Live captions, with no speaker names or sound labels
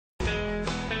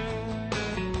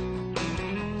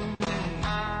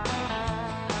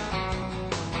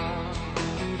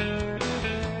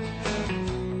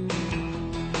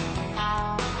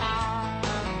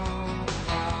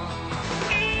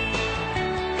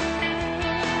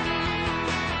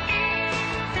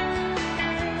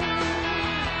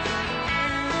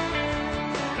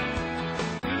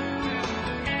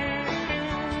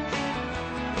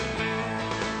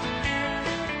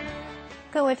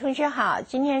位同学好，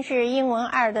今天是英文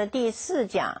2的第4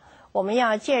讲，我们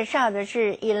要介绍的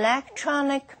是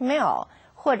electronic mail，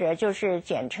 或者就是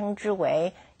简称之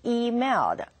为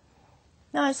email 的。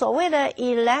那所谓的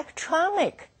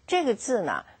electronic 这个字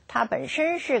呢，它本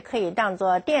身是可以当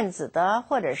作电子的，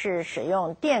或者是使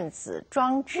用电子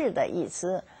装置的意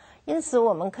思。因此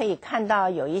我们可以看到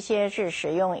有一些是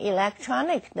使用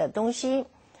electronic 的东西。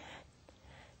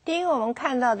第一个我们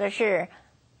看到的是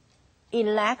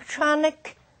electronic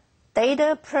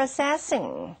data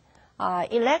processing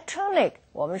electronic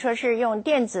我们说是用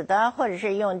电子的或者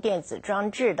是用电子装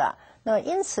置的，那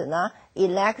因此呢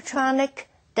electronic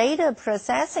data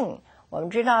processing 我们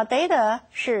知道 data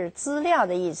是资料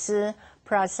的意思，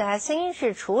 processing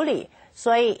是处理，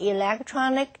所以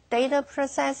electronic data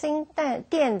processing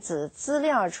电子资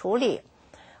料处理。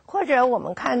或者我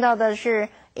们看到的是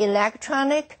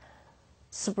electronic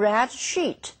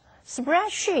spreadsheet，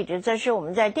 spreadsheet 这是我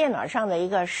们在电脑上的一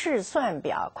个试算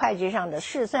表，会计上的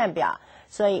试算表，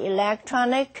所以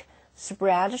electronic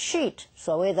spreadsheet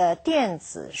所谓的电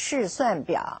子试算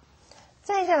表。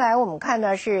再下来我们看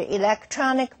到是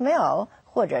electronic mail，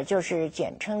 或者就是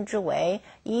简称之为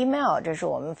email， 这是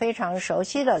我们非常熟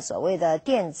悉的所谓的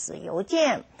电子邮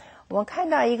件。我们看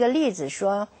到一个例子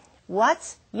说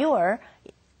What's your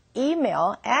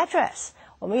email address？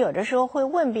我们有的时候会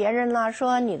问别人呢，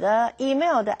说你的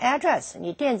email 的 address，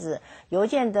 你电子邮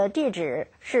件的地址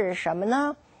是什么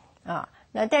呢？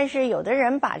那但是有的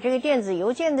人把这个电子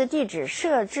邮件的地址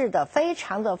设置的非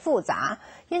常的复杂，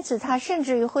因此他甚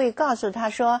至于会告诉他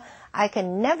说 I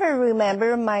can never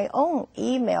remember my own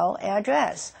email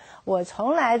address， 我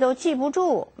从来都记不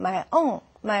住 my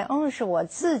own 是我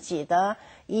自己的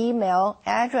email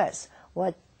address，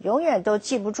 我永远都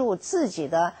记不住自己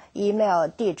的 email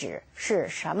地址是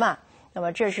什么。那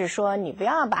么这是说你不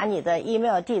要把你的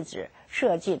email 地址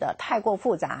设计的太过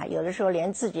复杂，有的时候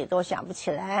连自己都想不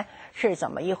起来是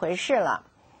怎么一回事了。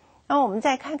那我们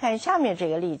再看看下面这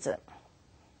个例子。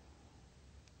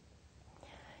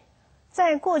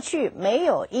在过去没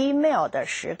有 email 的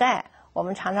时代，我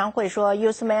们常常会说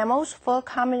use memos for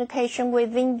communication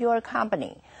within your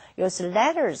company，use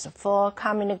letters for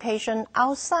communication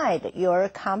outside your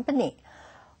company。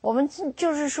 我们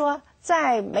就是说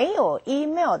在没有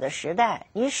email 的时代，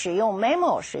你使用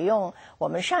memo， 使用我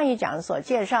们上一讲所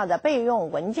介绍的备用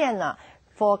文件呢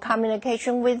for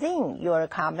communication within your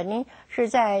company， 是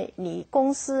在你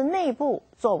公司内部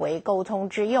作为沟通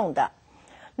之用的。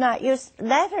那 use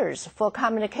letters for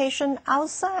communication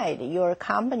outside your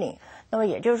company， 那么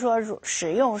也就是说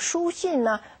使用书信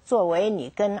呢作为你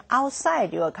跟 outside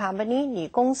your company 你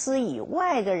公司以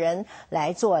外的人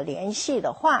来做联系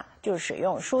的话，就使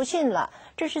用书信了。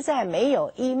这是在没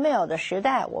有 email 的时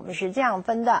代，我们是这样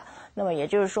分的。那么也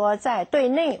就是说在对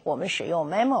内我们使用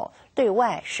memo， 对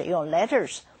外使用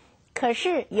letters。 可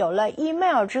是有了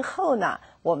email 之后呢，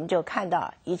我们就看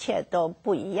到一切都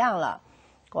不一样了。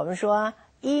我们说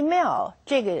email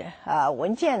这个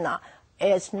文件呢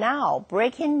is now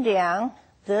breaking down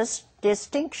this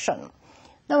distinction。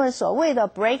 那么所谓的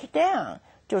break down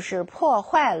就是破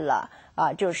坏了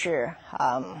就是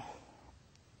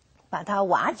把它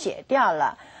瓦解掉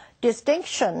了，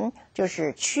 distinction 就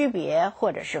是区别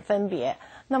或者是分别。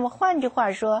那么换句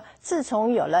话说，自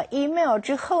从有了 email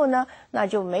之后呢，那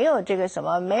就没有这个什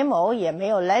么 memo， 也没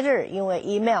有 letter， 因为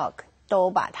email都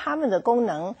把它们的功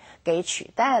能给取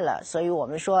代了，所以我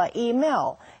们说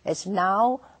email is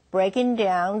now breaking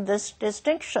down this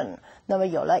distinction。 那么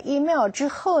有了 email 之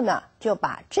后呢，就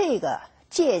把这个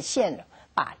界限，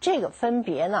把这个分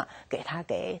别呢给它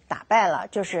给打败了，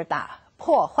就是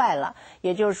破坏了。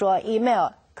也就是说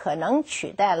email 可能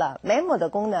取代了 memo 的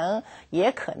功能，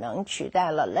也可能取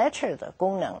代了 letter 的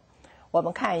功能。我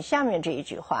们看下面这一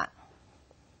句话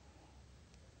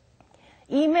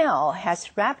，Email has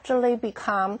rapidly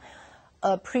become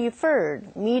a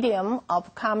preferred medium of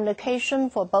communication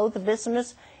for both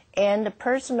business and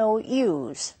personal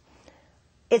use.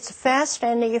 It's fast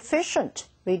and efficient,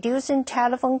 reducing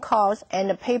telephone calls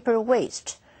and paper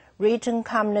waste. Written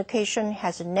communication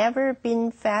has never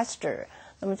been faster.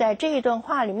 那么在这一段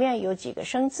话里面有几个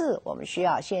生字我们需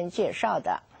要先介绍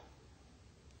的。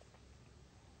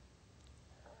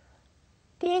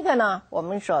第一个呢，我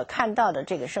们所看到的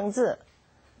这个生字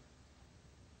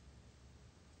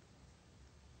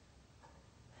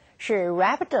是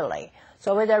rapidly，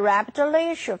 所谓的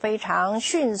rapidly 是非常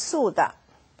迅速的。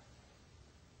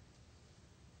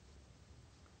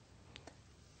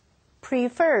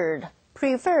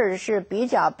preferred 是比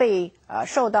较被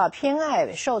受到偏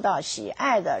爱、受到喜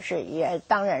爱的，是也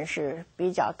当然是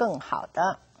比较更好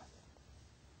的。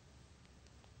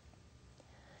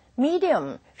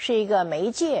medium 是一个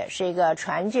媒介，是一个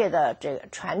传递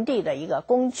的一个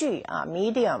工具啊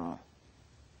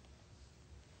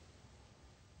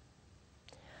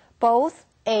medium。Both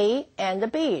A and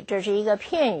B 这是一个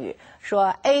片语，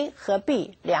说 A 和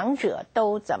B 两者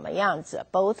都怎么样子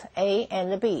 ，Both A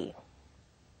and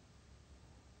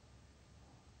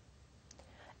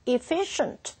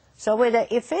B。Efficient 所谓的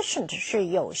efficient 是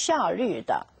有效率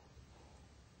的，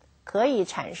可以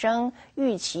产生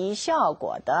预期效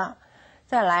果的。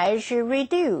再来是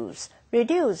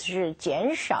reduce 是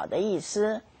减少的意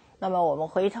思。那么我们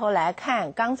回头来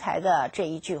看刚才的这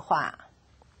一句话，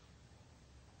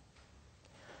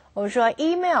我们说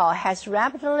email has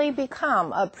rapidly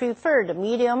become a preferred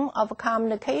medium of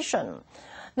communication。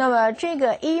那么这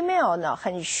个 email 呢，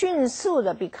很迅速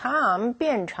的 become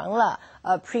变成了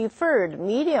a preferred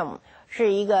medium，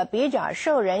 是一个比较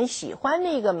受人喜欢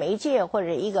的一个媒介或者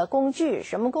一个工具。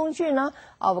什么工具呢？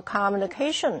 of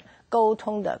communication 沟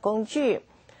通的工具。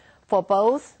For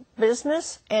both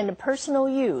business and personal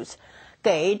use，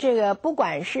 给这个不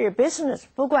管是 business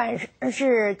不管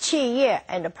是企业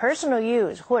and personal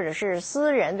use 或者是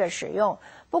私人的使用，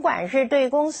不管是对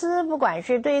公司不管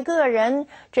是对个人，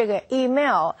这个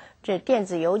email 这电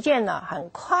子邮件呢，很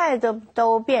快的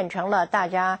都变成了大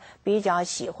家比较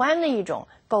喜欢的一种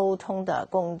沟通的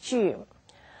工具。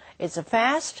 It's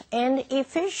fast and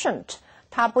efficient，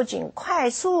 它不仅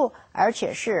快速而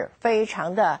且是非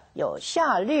常的有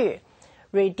效率。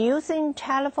 Reducing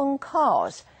telephone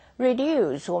calls，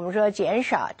 reduce 我们说减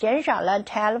少了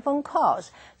telephone calls，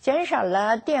 减少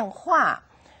了电话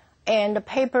and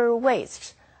paper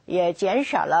waste， 也减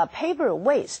少了 paper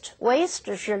waste，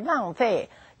 waste 是浪费，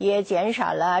也减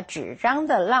少了纸张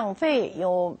的浪费，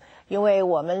因为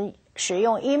我们使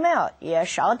用 email 也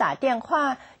少打电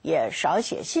话，也少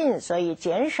写信，所以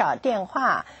减少电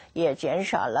话，也减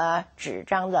少了纸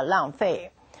张的浪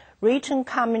费。 Written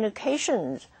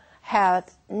communications have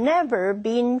never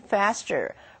been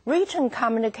faster。 Written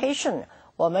communication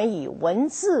我们以文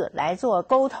字来做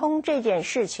沟通这件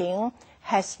事情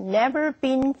has never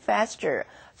been faster，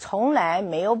 从来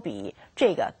没有比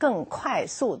这个更快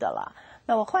速的了。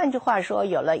那么换句话说，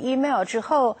有了 email 之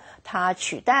后，它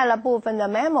取代了部分的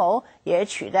memo， 也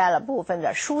取代了部分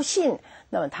的书信，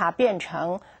那么它变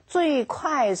成最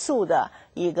快速的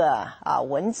一个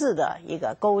文字的一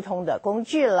个沟通的工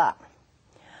具了。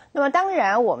那么当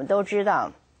然我们都知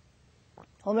道，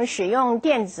我们使用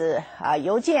电子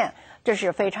邮件，这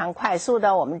是非常快速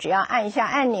的，我们只要按一下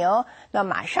按钮，那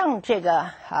马上这个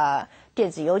电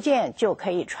子邮件就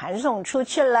可以传送出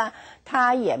去了，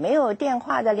它也没有电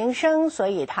话的铃声，所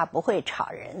以它不会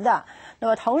吵人的。那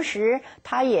么同时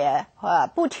它也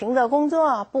不停的工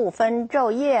作，不分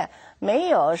昼夜，没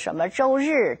有什么周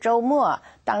日周末，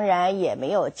当然也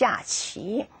没有假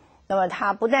期。那么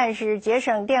它不但是节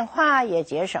省电话，也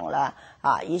节省了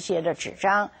一些的纸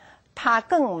张，它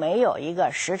更没有一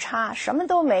个时差，什么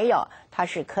都没有，它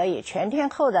是可以全天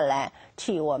候的来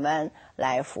替我们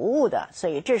来服务的，所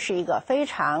以这是一个非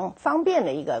常方便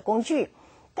的一个工具。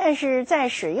但是在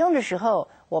使用的时候，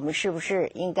我们是不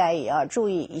是应该也要注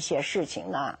意一些事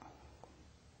情呢？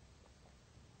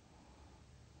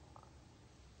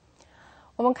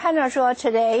我们看到说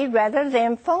Today, rather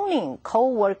than phoning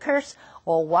co-workers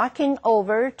or walking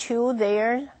over to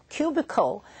their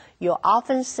cubicle, you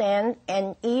often send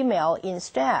an email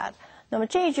instead. 那么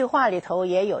这句话里头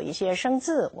也有一些生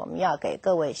字，我们要给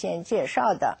各位先介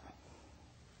绍的。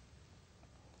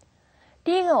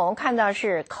第一个我们看到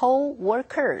是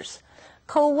co-workers，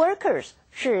 co-workers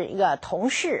是一个同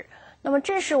事。那么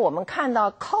这是我们看到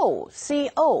co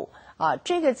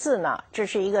这个字呢，这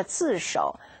是一个字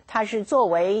首，它是作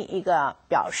为一个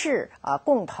表示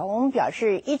共同，表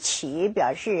示一起，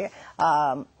表示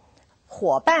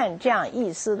伙伴这样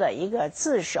意思的一个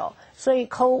字首，所以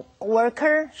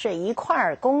co-worker 是一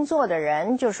块工作的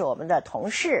人，就是我们的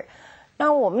同事。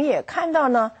那我们也看到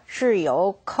呢，是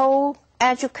有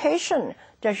co-education，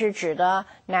 这是指的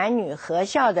男女合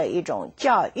校的一种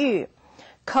教育。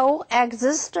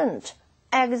co-existent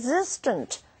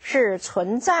是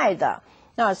存在的，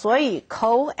那所以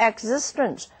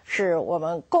co-existent 是我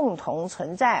们共同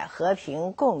存在，和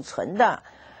平共存的。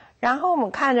然后我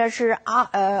们看的是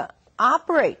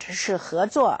operate 是合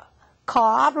作，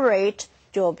 cooperate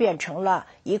就变成了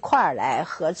一块来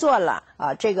合作了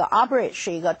这个 operate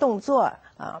是一个动作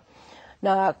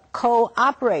那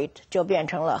cooperate 就变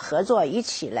成了合作，一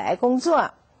起来工作。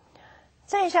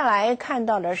再下来看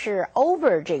到的是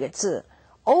over 这个字，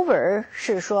 over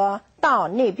是说到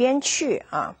那边去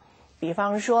比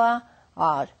方说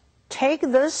take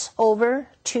this over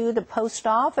to the post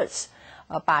office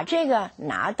把这个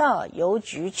拿到邮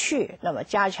局去，那么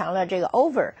加强了这个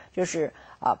over， 就是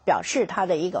表示它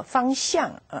的一个方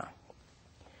向啊。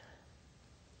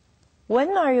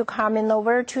When are you coming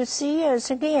over to see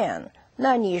us again？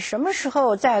 那你什么时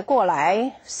候再过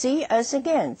来 see us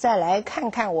again， 再来看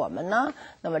看我们呢？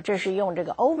那么这是用这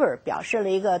个 over 表示了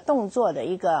一个动作的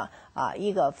一个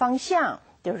方向，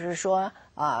就是说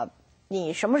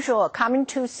你什么时候 coming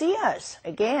to see us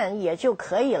again 也就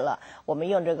可以了。我们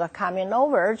用这个 coming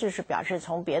over 就是表示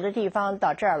从别的地方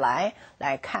到这儿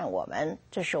来看我们，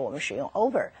这是我们使用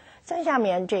over。再下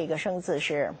面这个生字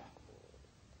是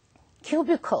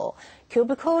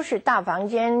Cubicle 是大房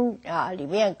间里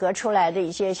面隔出来的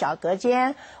一些小隔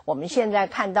间。我们现在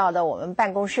看到的，我们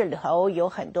办公室里头有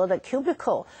很多的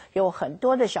cubicle， 有很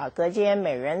多的小隔间，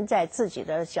每人在自己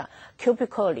的小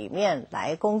cubicle 里面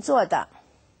来工作的。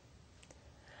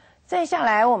再下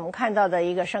来我们看到的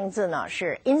一个生字呢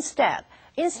是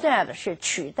instead 是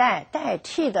取代代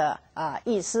替的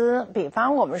意思。比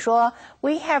方我们说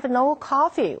We have no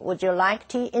coffee, would you like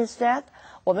tea instead？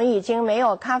我们已经没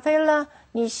有咖啡了，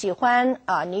你喜欢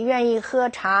你愿意喝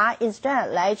茶 instead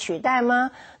来取代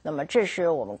吗？那么这是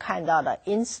我们看到的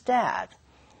instead。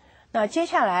那接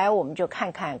下来我们就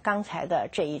看看刚才的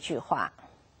这一句话。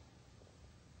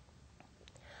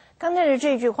刚才的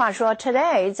这句话说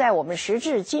Today 在我们时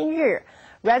至今日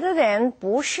rather than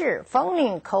不是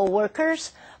phoning coworkers，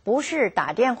 不是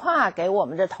打电话给我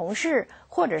们的同事，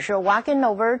或者是 walking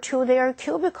over to their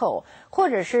cubicle， 或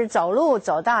者是走路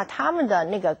走到他们的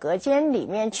那个隔间里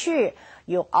面去，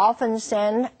 You often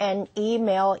send an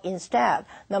email instead。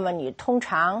 那么你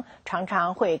常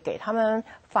常会给他们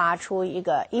发出一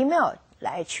个 email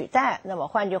来取代。那么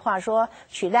换句话说，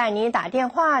取代你打电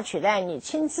话，取代你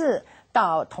亲自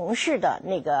到同事的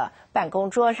那个办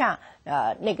公桌上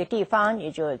那个地方，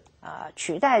你就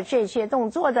取代这些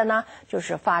动作的呢，就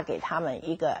是发给他们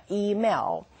一个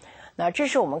email。那这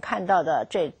是我们看到的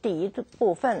这第一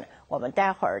部分，我们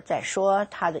待会儿再说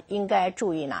它的应该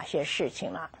注意哪些事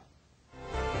情了。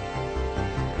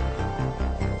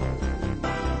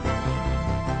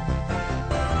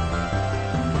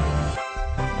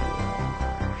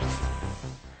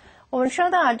我们说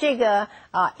到这个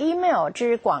email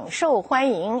之广受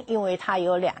欢迎，因为它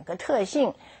有两个特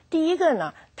性。第一个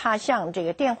呢，它像这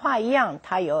个电话一样，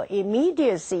它有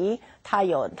immediacy， 它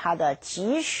有它的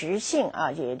即时性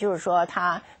也就是说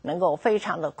它能够非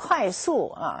常的快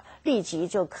速立即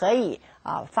就可以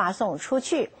发送出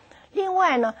去。另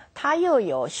外呢，它又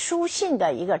有书信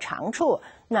的一个长处，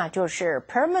那就是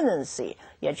permanency，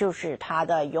 也就是它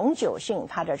的永久性，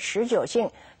它的持久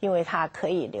性，因为它可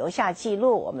以留下记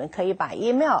录，我们可以把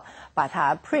email 把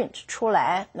它 print 出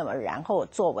来，那么然后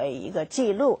作为一个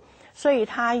记录，所以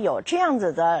它有这样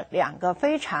子的两个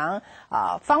非常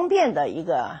方便的一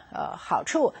个好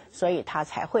处，所以它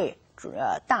才会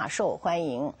大受欢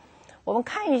迎。我们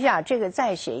看一下这个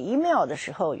在写 email 的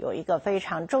时候有一个非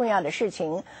常重要的事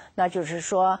情，那就是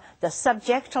说 the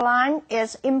subject line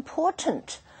is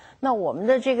important。 那我们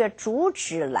的这个主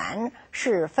旨栏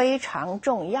是非常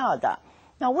重要的。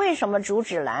那为什么主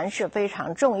旨栏是非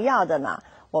常重要的呢？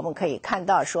我们可以看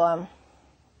到说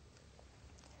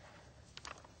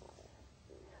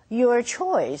Your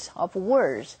choice of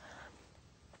words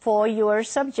for your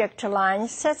subject line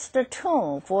sets the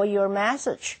tone for your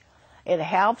message.It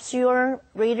helps your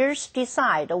readers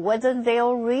decide whether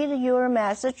they'll read your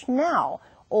message now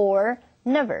or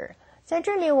never. 在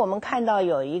这里我们看到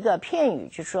有一个片语，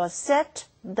就是说 set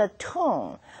the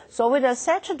tone。 所谓的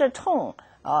set the tone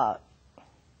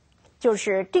就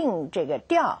是定这个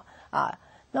调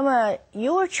那么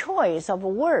your choice of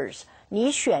words，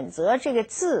 你选择这个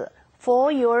字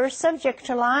for your subject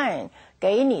line，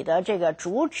 给你的这个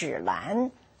主旨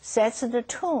栏 sets the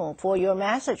tone for your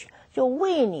message，就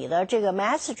为你的这个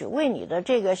message， 为你的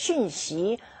这个讯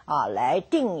息来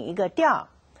定一个调。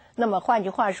那么换句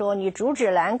话说，你主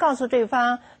旨栏告诉对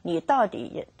方你到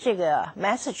底这个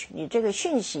message， 你这个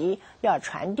讯息要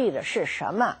传递的是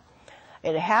什么。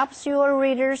 It helps your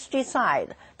readers decide，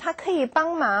 它可以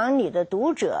帮忙你的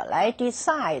读者来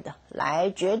decide， 来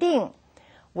决定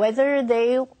whether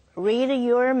they read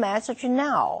your message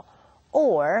now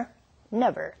or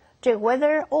never。这个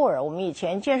whether or 我们以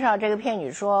前介绍这个片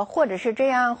语说或者是这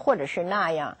样或者是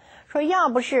那样，说要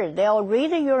不是 they'll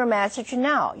read your message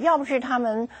now， 要不是他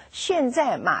们现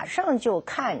在马上就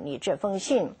看你这封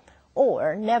信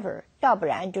or never， 要不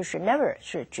然就是 never，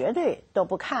 是绝对都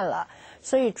不看了。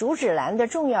所以主旨栏的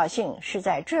重要性是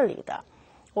在这里的。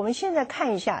我们现在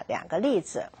看一下两个例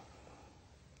子。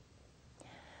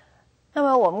那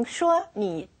么我们说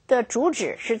你的主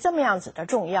旨是这么样子的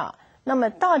重要，那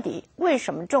么到底为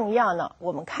什么重要呢？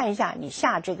我们看一下你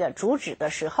下这个主旨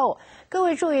的时候，各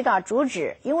位注意到主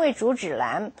旨，因为主旨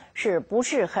栏是不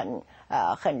是很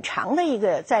长的一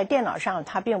个，在电脑上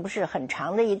它并不是很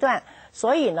长的一段，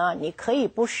所以呢，你可以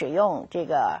不使用这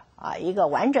个一个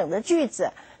完整的句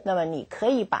子，那么你可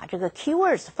以把这个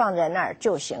keywords 放在那儿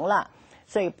就行了，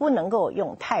所以不能够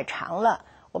用太长了。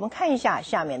我们看一下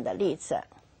下面的例子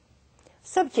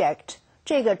 ，subject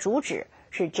这个主旨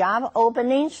是 job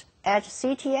openings at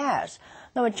CTS，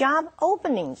 那么 job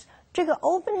openings 这个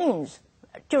openings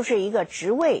就是一个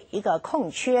职位，一个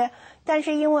空缺，但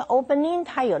是因为 opening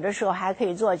它有的时候还可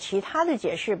以做其他的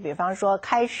解释，比方说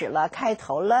开始了，开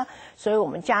头了，所以我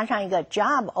们加上一个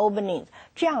job opening，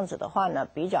 这样子的话呢，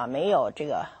比较没有这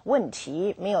个问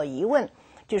题，没有疑问，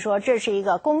就说这是一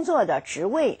个工作的职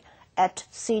位 at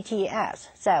CTS，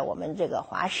 在我们这个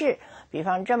华视，比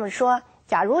方这么说，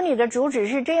假如你的主旨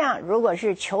是这样，如果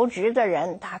是求职的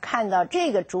人，他看到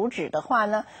这个主旨的话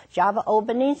呢 ，job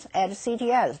openings at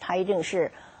CTS， 他一定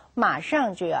是马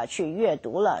上就要去阅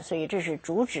读了，所以这是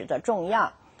主旨的重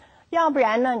要。要不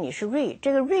然呢，你是 read，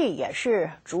 这个 read 也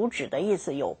是主旨的意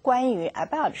思，有关于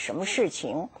about 什么事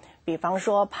情。比方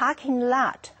说 parking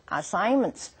lot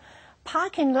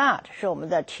assignments，parking lot 是我们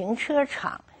的停车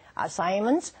场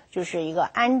 ，assignments 就是一个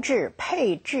安置、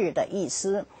配置的意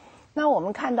思。那我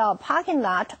们看到 parking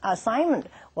lot assignment，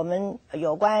 我们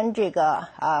有关这个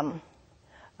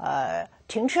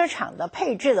停车场的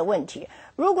配置的问题。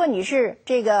如果你是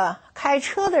这个开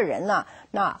车的人呢，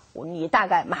那你大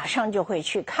概马上就会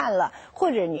去看了，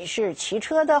或者你是骑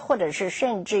车的，或者是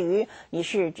甚至于你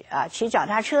是骑脚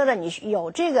踏车的，你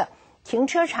有这个停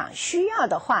车场需要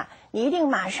的话，你一定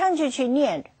马上就去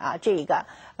念这个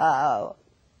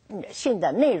信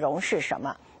的内容是什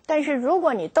么。但是如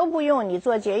果你都不用，你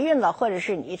坐捷运了，或者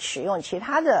是你使用其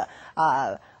他的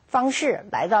方式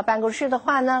来到办公室的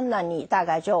话呢，那你大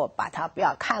概就把它不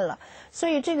要看了。所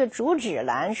以这个主旨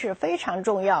栏是非常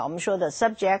重要，我们说的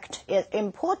subject is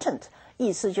important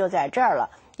意思就在这儿了，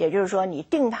也就是说你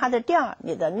定它的调，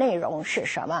你的内容是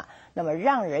什么，那么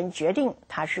让人决定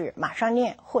它是马上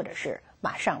念，或者是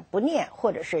马上不念，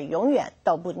或者是永远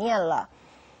都不念了。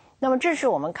那么这是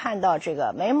我们看到这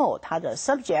个 memo 它的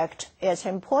subject is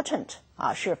important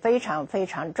是非常非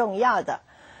常重要的。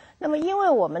那么因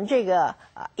为我们这个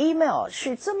email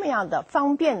是这么样的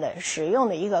方便的使用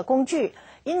的一个工具，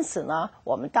因此呢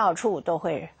我们到处都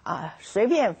会随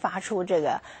便发出这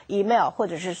个 email， 或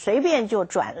者是随便就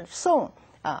转送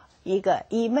一个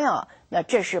email， 那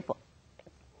这是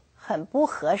很不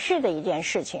合适的一件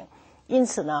事情。因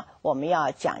此呢我们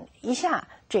要讲一下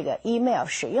这个 email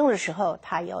使用的时候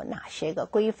它有哪些个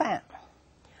规范。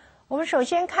我们首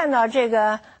先看到这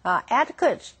个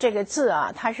etiquette 这个字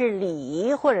它是礼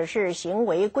仪或者是行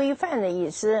为规范的意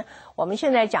思。我们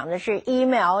现在讲的是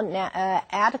email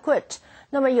etiquette，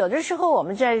 那么有的时候我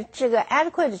们在这个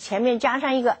etiquette 前面加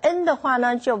上一个 n 的话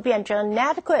呢，就变成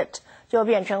netiquette， 就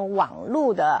变成网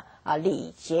络的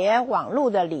礼节、网络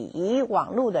的礼仪、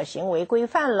网络的行为规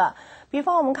范了。比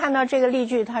方我们看到这个例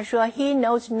句，他说 He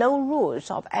knows no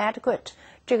rules of etiquette，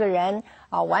 这个人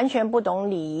完全不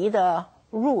懂礼仪的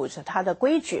rules， 他的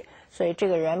规矩，所以这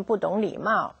个人不懂礼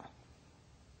貌。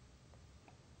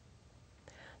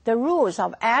The rules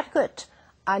of etiquette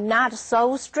are not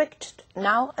so strict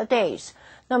nowadays。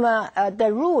那么the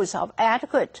rules of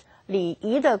etiquette 礼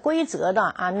仪的规则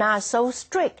呢 are not so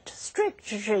strict，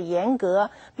 strict 是严格，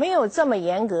没有这么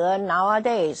严格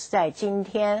nowadays 在今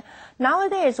天。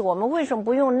nowadays 我们为什么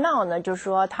不用 now 呢？就是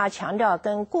说它强调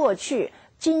跟过去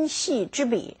今昔之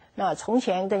比，那从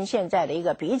前跟现在的一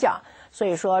个比较，所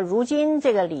以说如今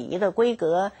这个礼仪的规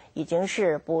格已经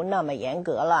是不那么严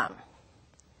格了。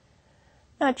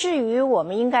那至于我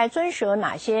们应该遵守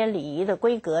哪些礼仪的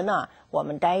规格呢？我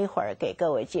们待一会儿给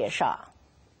各位介绍。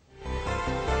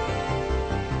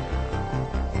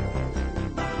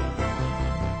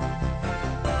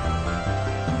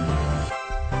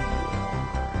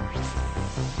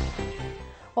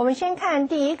我们先看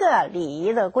第一个礼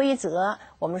仪的规则。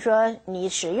我们说你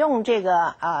使用这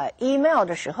个email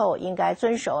的时候应该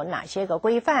遵守哪些个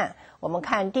规范。我们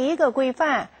看第一个规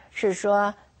范是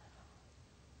说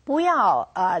不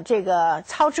要这个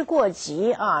操之过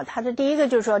急它的第一个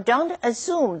就是说 Don't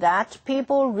assume that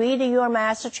people read your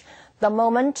message the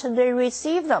moment they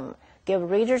receive them. Give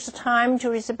readers time to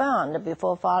respond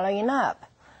before following up.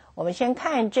 我们先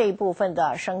看这一部分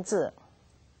的生字。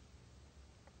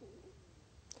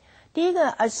第一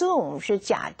个 assume 是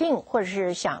假定或者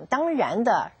是想当然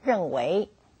的认为。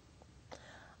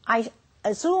I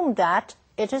assume that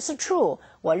it is true.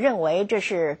 我认为这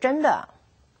是真的。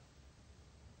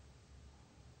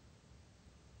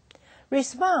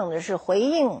respond 是回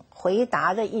应、回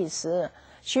答的意思。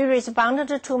She responded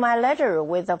to my letter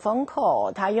with a phone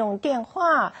call. 她用电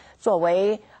话作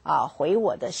为回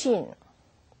我的信。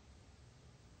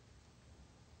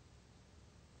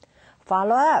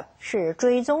Follow up 是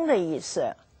追踪的意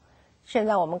思。现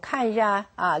在我们看一下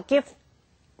give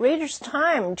readers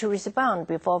time to respond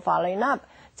before following up。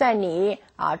在你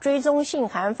追踪信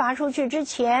函发出去之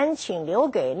前，请留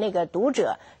给那个读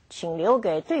者，请留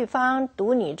给对方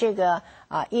读你这个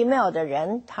email 的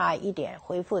人他一点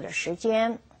回复的时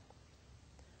间。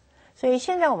所以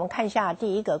现在我们看一下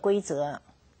第一个规则。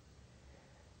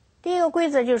第一个规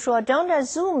则就是说 don't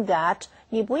assume that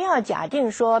你不要假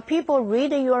定说 people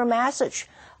read your message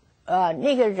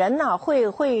那个人呢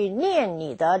会念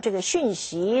你的这个讯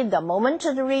息 the moment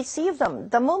they receive them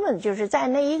the moment 就是在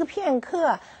那一个片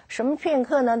刻，什么片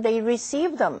刻呢 they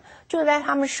receive them 就在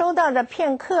他们收到的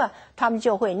片刻他们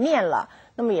就会念了。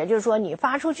那么也就是说你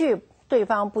发出去对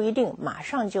方不一定马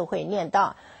上就会念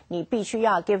到，你必须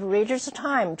要 give readers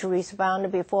time to respond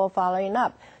before following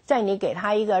up。 在你给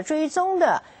他一个追踪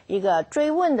的一个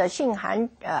追问的信函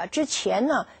之前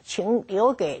呢，请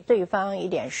留给对方一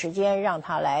点时间让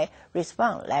他来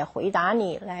respond 来回答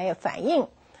你来反应。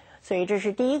所以这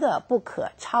是第一个，不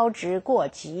可操之过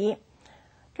急。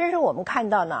这是我们看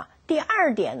到呢。第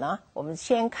二点呢，我们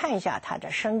先看一下它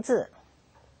的生字。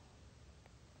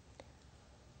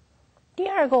第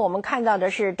二个我们看到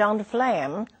的是 don't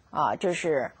flame 就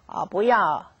是不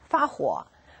要发火。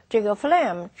这个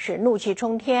flame 是怒气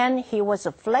冲天 he was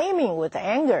flaming with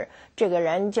anger 这个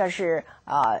人就是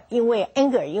因为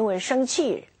anger 因为生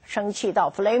气到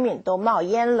flaming 都冒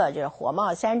烟了，就是火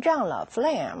冒三丈了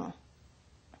flame。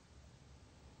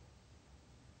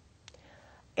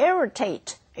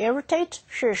 irritate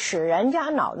是使人家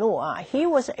恼怒he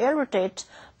was irritated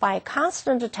by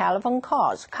constant telephone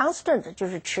calls constant 就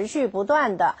是持续不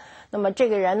断的，那么这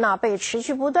个人呢被持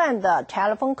续不断的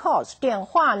telephone calls 电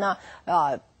话呢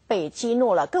被激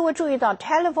怒了。各位注意到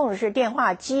telephone 是电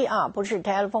话机不是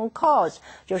telephone calls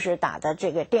就是打的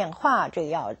这个电话，这个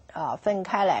要分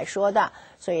开来说的。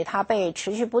所以他被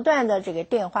持续不断的这个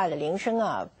电话的铃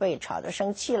声被吵得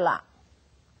生气了。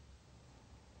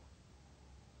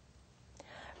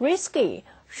risky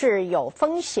是有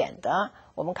风险的，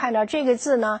我们看到这个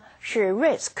字呢是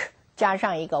risk 加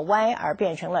上一个 y 而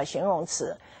变成了形容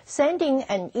词。Sending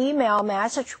an email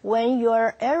message when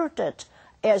you're irritated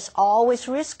is always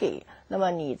risky。 那么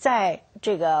你在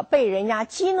这个被人家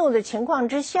激怒的情况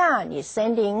之下，你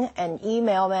sending an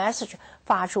email message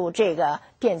发出这个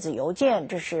电子邮件，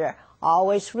这是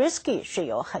always risky 是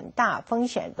有很大风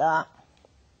险的。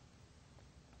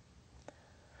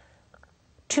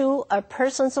To a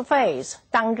person's face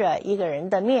当着一个人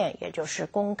的面，也就是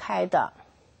公开的。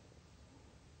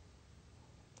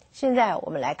现在我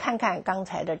们来看看刚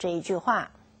才的这一句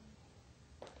话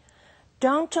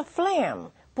Don't flame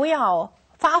不要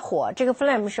发火，这个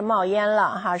flame 是冒烟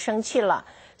了生气了。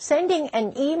 Sending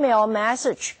an email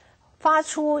message 发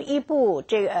出一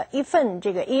份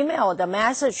这个 email 的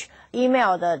message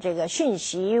email 的这个讯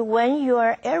息 when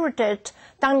you're irritated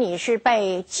当你是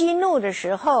被激怒的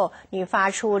时候，你发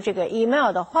出这个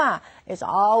email 的话 is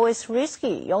always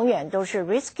risky 永远都是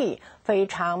risky 非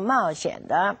常冒险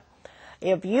的。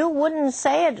If you wouldn't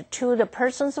say it to the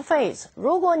person's face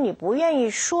如果你不愿意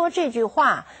说这句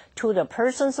话 to the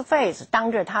person's face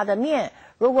当着他的面，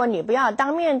如果你不要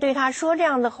当面对他说这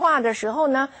样的话的时候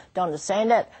呢 don't send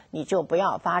it 你就不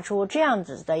要发出这样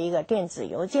子的一个电子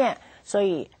邮件。所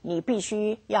以你必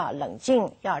须要冷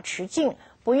静要持静，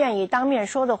不愿意当面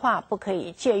说的话不可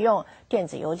以借用电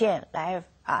子邮件来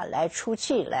出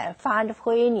气来发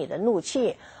挥你的怒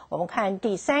气。我们看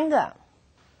第三个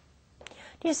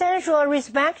说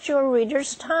respect your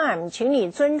reader's time 请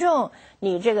你尊重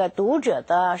你这个读者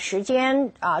的时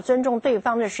间尊重对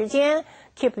方的时间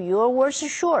keep your words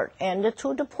short and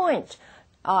to the point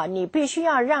你必须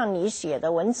要让你写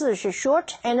的文字是 short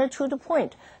and to the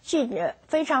point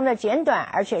非常的简短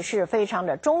而且是非常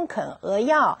的中肯扼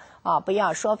要不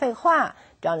要说废话。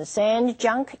 Don't send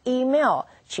junk email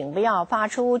请不要发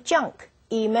出 junk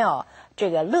email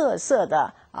这个垃圾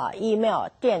的email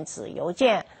电子邮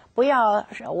件。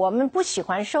我们不喜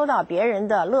欢收到别人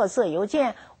的垃圾邮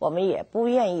件，我们也不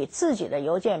愿意自己的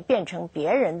邮件变成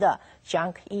别人的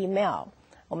junk email。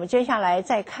 我们接下来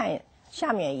再看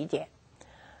下面一点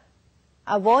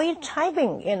Avoid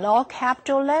typing in all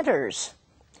capital letters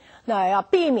那要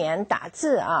避免打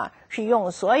字是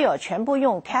全部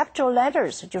用 capital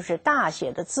letters 就是大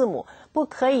写的字母，不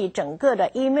可以整个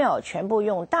的 email 全部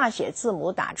用大写字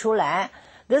母打出来。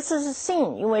This is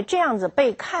seen 因为这样子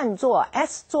被看作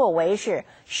S 作为是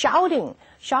shouting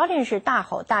是大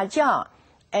吼大叫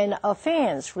and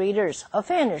offense readers.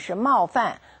 Offend 是冒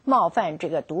犯这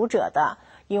个读者的，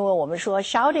因为我们说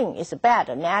shouting is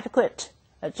bad, not good。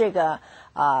这个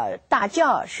大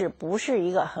叫是不是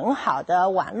一个很好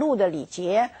的晚路的礼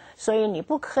节？所以你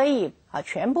不可以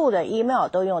全部的 email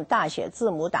都用大写字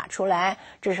母打出来，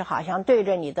这是好像对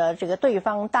着你的这个对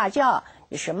方大叫，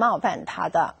你是冒犯他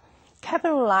的。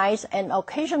Capitalize and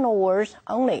occasional words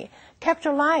only.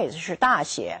 Capitalize 是大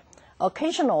写，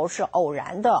 occasional 是偶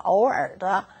然的、偶尔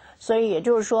的，所以也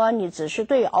就是说，你只是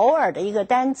对偶尔的一个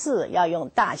单字要用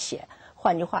大写。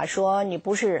换句话说，你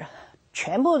不是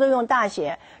全部都用大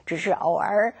写，只是偶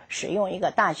尔使用一个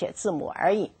大写字母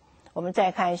而已。我们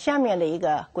再看下面的一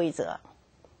个规则，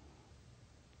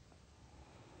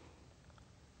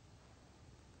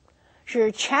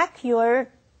是 check your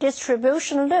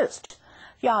distribution list，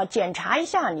 要检查一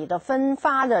下你的分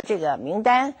发的这个名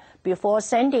单。Before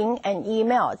sending an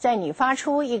email， 在你发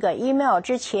出一个 email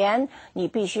之前，你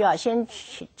必须要先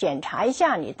检查一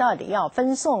下你到底要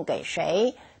分送给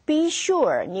谁。Be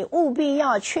sure， 你务必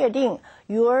要确定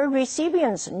your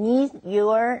recipients need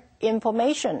your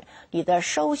information， 你的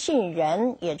收信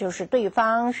人，也就是对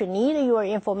方是 need your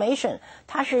information，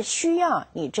 他是需要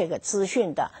你这个资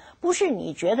讯的，不是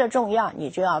你觉得重要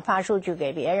你就要发出去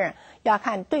给别人，要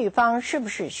看对方是不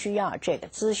是需要这个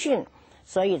资讯。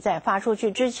所以在发出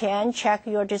去之前 check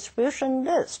your distribution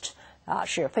list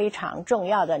是非常重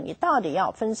要的，你到底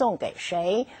要分送给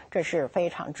谁，这是非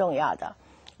常重要的。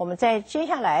我们再接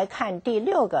下来看第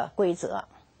6个规则。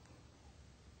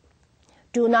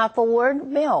Do not forward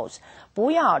mails，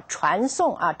 不要传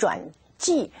送转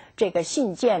寄这个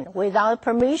信件 without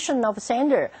permission of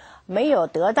sender， 没有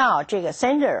得到这个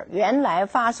sender 原来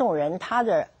发送人他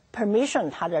的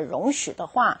permission 他的容许的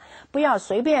话，不要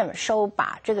随便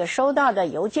把这个收到的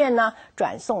邮件呢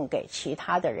转送给其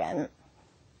他的人。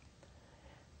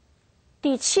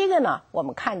第7个呢，我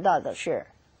们看到的是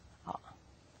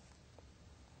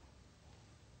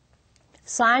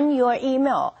Sign your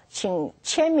email， 请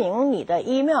签名你的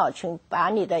email， 请把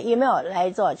你的 email 来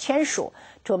做签署。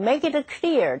To make it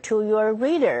clear to your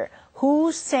reader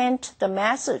who sent the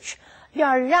message，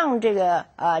 要让这个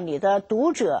你的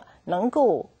读者能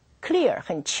够 clear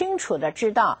很清楚的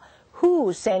知道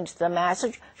who sent the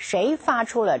message， 谁发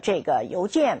出了这个邮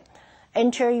件。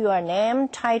Enter your name,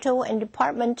 title and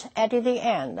department at the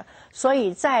end， 所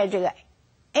以在这个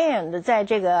and 在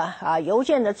这个邮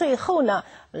件的最后呢，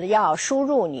要输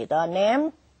入你的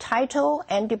name, title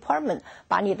and department，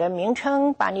 把你的名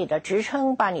称、把你的职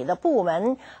称、把你的部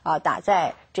门打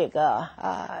在这个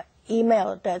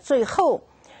email 的最后。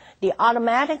The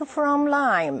automatic from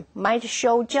line might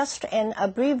show just an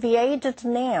abbreviated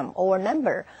name or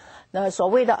number。那所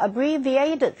谓的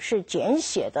abbreviated 是简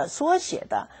写的、缩写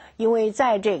的，因为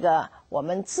在这个我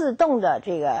们自动的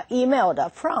这个 email 的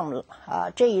from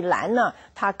这一栏呢，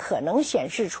它可能显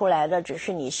示出来的只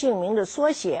是你姓名的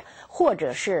缩写，或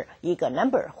者是一个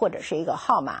number， 或者是一个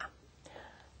号码。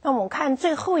那我们看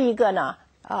最后一个呢，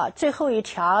最后一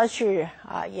条是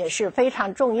也是非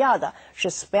常重要的，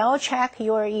是 spell check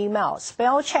your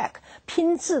email。spell check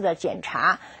拼字的检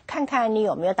查，看看你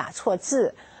有没有打错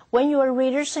字。When your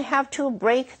readers have to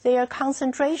break their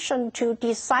concentration to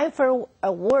decipher a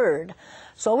word，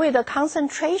 所谓的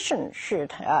concentration 是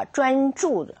专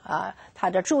注他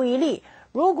的注意力。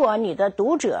如果你的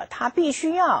读者他必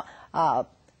须要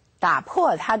打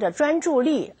破他的专注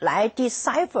力来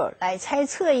decipher 来猜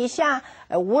测一下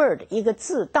a word 一个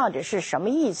字到底是什么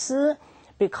意思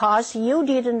 ，because you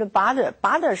didn't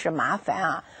bother 是麻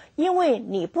烦因为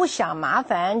你不想麻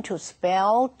烦 to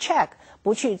spell check。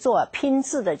不去做拼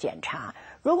字的检查。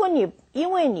如果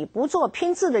因为你不做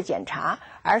拼字的检查，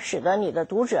而使得你的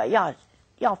读者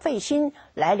要费心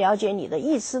来了解你的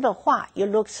意思的话 ，you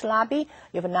look sloppy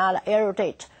if not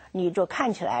erudite， 你就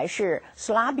看起来是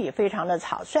sloppy 非常的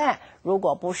草率。如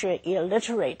果不是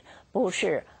illiterate， 不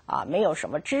是没有什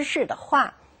么知识的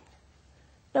话。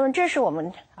那么这是我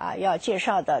们要介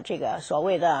绍的这个所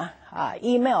谓的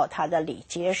email 它的礼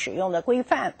节使用的规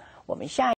范。我们下